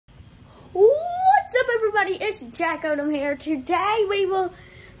everybody, it's Jack Odom here. Today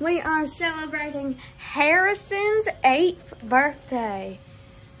we are celebrating Harrison's 8th birthday.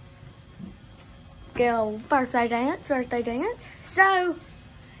 Go birthday dance. So,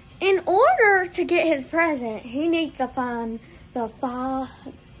 in order to get his present, he needs to find the 5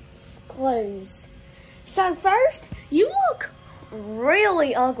 clues. So first, you look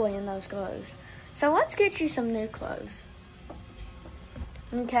really ugly in those clothes. So let's get you some new clothes.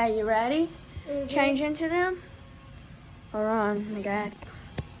 Okay, you ready? Mm-hmm. Change into them? Hold on, my God.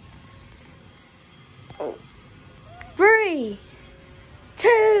 3,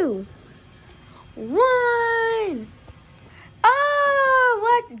 2, 1.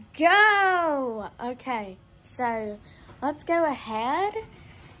 Oh, let's go. Okay, so let's go ahead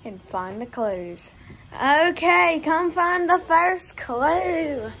and find the clues. Okay, come find the first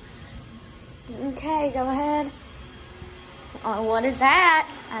clue. Okay, go ahead. Oh, what is that?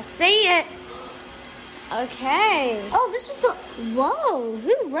 I see it. Okay. Oh, this is the... Whoa,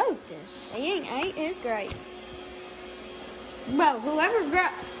 who wrote this? Seeing 8 is great. Well, whoever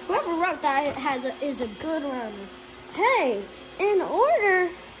wrote that is a good one. Hey, in order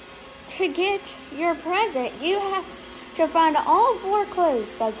to get your present, you have to find all 4 clues,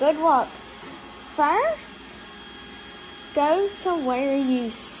 so good luck. First, go to where you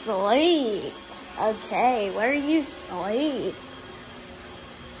sleep. Okay, where you sleep?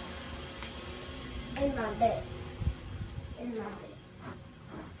 In my bed. In my bed.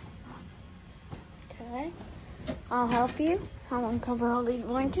 Okay, I'll help you. I'll uncover all these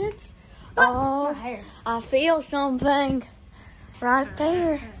blankets. Oh, my hair. I feel something right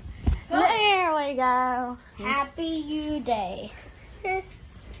there. There we go. Happy You Day.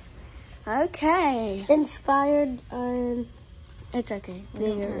 Okay. Inspired It's okay. We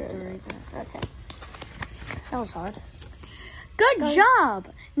don't have to read that. Okay. That was hard. Good job.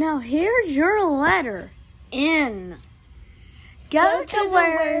 Now here's your letter. N. Go to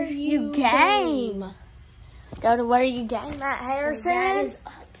where you game. Go to where you game, Matt Harrison. So that is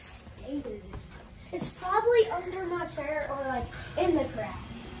upstairs. It's probably under my chair or like in the crack.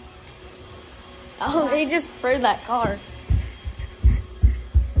 Oh, he just threw that card.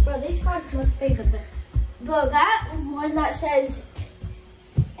 Bro, these cards must be the best. Bro, that one that says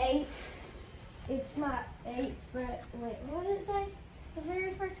 8, it's not 8, but wait, what did it say? The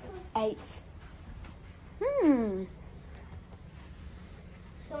very first one? 8.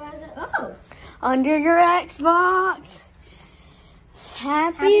 So is it? Oh. Under your Xbox.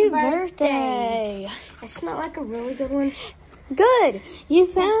 Happy birthday. birthday. It's not like a really good one. Good. You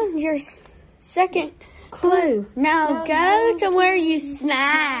found your second clue. Now go to where you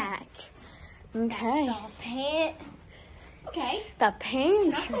snack. Okay. Okay. The Can I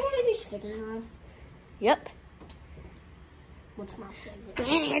pantry. put one of these stickers on? Yep. What's my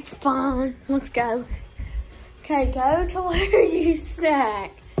favorite? It's fun. Let's go. Okay, go to where you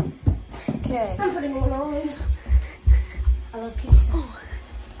snack. Okay. I'm putting one on. I love pizza.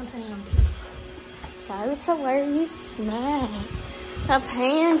 I'm putting on pizza. Go to where you snack. The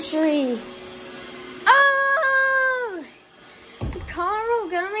pantry. Oh! Carl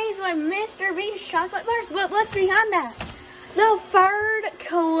gummies with Mr. Beast chocolate bars. But what's behind that? The 3rd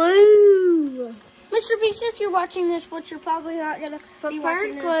clue. Mr. Beast, if you're watching this, which you're probably not going to be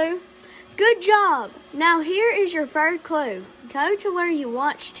watching this. 3rd clue. Good job. Now here is your 3rd clue. Go to where you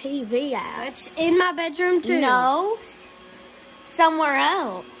watch TV at. It's in my bedroom too. No. Somewhere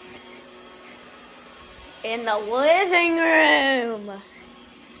else. In the living room.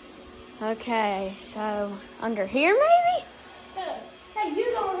 Okay, so under here maybe? Hey,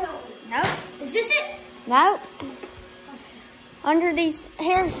 you don't help me. Nope. Is this it? Nope. Under these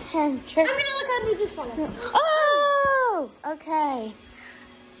hairs and chairs. I'm going to look under this one. Oh! Okay.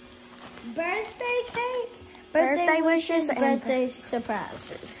 Birthday cake. Birthday wishes and birthday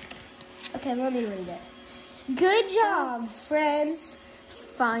surprises. Okay, let me read it. Good job, friends.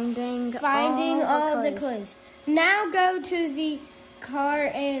 Finding all the clues. Now go to the car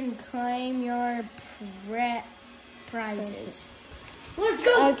and claim your prizes. Let's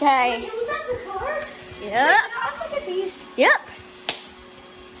go. Okay. Wait, was that the car? Yep. I'll also get these. Yep.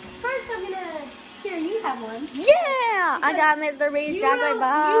 First, I'm gonna. Here, you have one. Yeah! I got Mr. Beast chocolate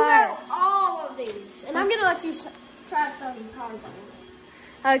bar. You have all of these. And I'm gonna let you try some car things.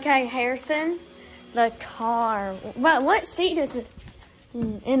 Okay, Harrison. The car. What seat is it?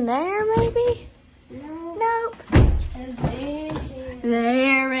 In there, maybe? No. Nope.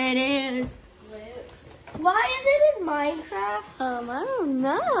 There it is. Why is it in Minecraft? I don't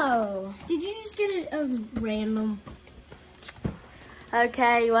know. Did you just get it random?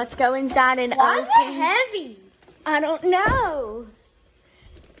 Okay, let's go inside and Why is open. it heavy? I don't know.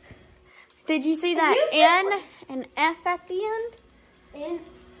 Did you see that N and F at the end?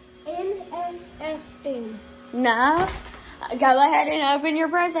 NFFN. No. Go ahead and open your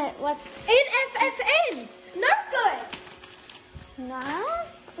present. What's NFFN. Nerf gun. No.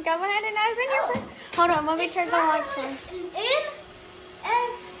 Go ahead and open your present. Hold on, let me turn the lights on.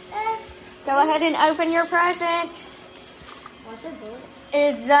 NFF. Go ahead and open your present. What's it, bullets?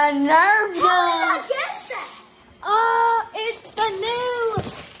 It's a Nerf gun. How did I guess that? Oh, it's the new.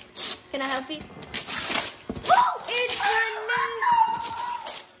 Can I help you? Oh, it's the new.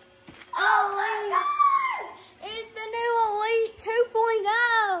 Oh my gosh! It's the new Elite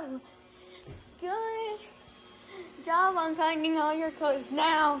 2.0. Good job on finding all your clothes.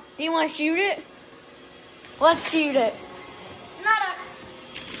 Now, do you want to shoot it? Let's shoot it. Not a.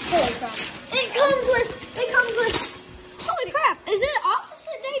 Holy crap! It comes with. Holy crap! Is it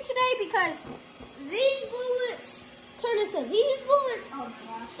opposite day today? Because these bullets turn into these bullets. Oh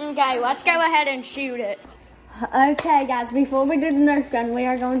gosh. Okay, let's go ahead and shoot it. Okay, guys, before we do the Nerf gun, we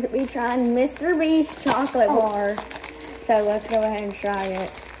are going to be trying Mr. Beast chocolate bar. So let's go ahead and try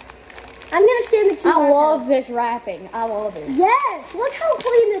it. I'm gonna scan the QR I love this wrapping. I love it. Yes, look how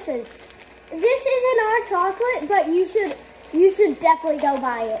clean this is. This isn't our chocolate, but you should definitely go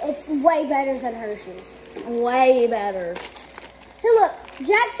buy it. It's way better than Hershey's. Way better. Hey, look,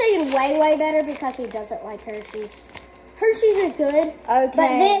 Jack's saying way better because he doesn't like Hershey's. Hershey's is good, Okay.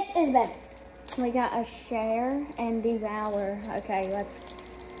 but this is better. We got a share and devour. Okay, let's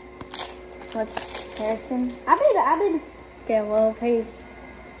Harrison. I've been. Let's get a little piece.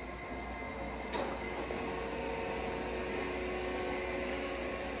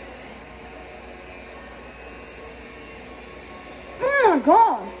 Oh my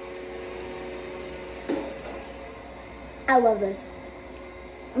god. I love this.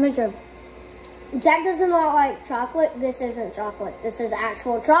 Me too. Jack does not like chocolate. This isn't chocolate. This is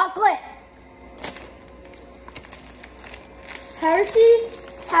actual chocolate. Hershey's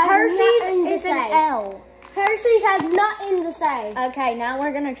Hershey's is an L. Hershey's has nothing to say. Okay, now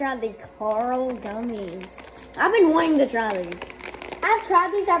we're gonna try the Carl gummies. I've been wanting to try these. I've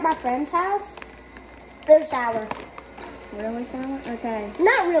tried these at my friend's house. They're sour. Really sour? Okay.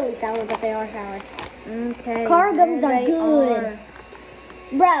 Not really sour, but they are sour. Okay. Carl gummies are there they good.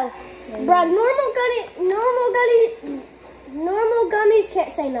 are. Bro, normal gummies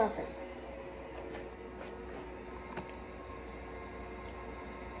can't say nothing.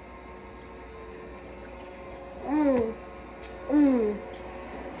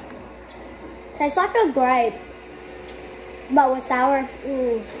 Tastes like a grape, but with sour.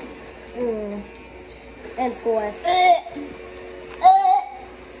 And squash.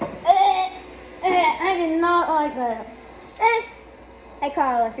 I did not like that. Hey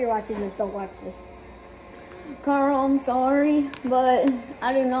Carl, if you're watching this, don't watch this. Carl, I'm sorry, but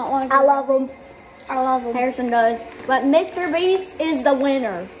I do not like I love them. I love them. Harrison does. But Mr. Beast is the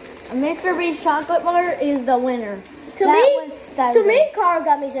winner. A Mr. Beast chocolate bar is the winner. To me, Carl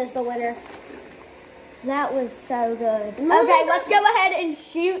gummies is the winner. That was so good. No, Okay, no, let's go ahead and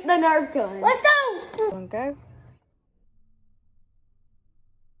shoot the Nerf gun. Let's go. Go.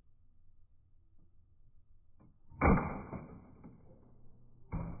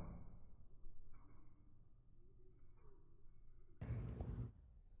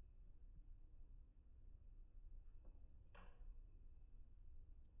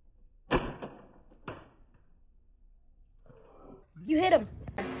 You hit him.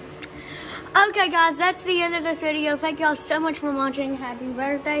 Okay, guys, that's the end of this video. Thank y'all so much for watching. Happy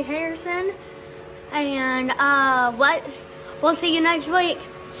birthday, Harrison. And we'll see you next week.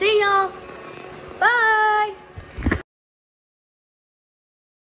 See y'all. Bye.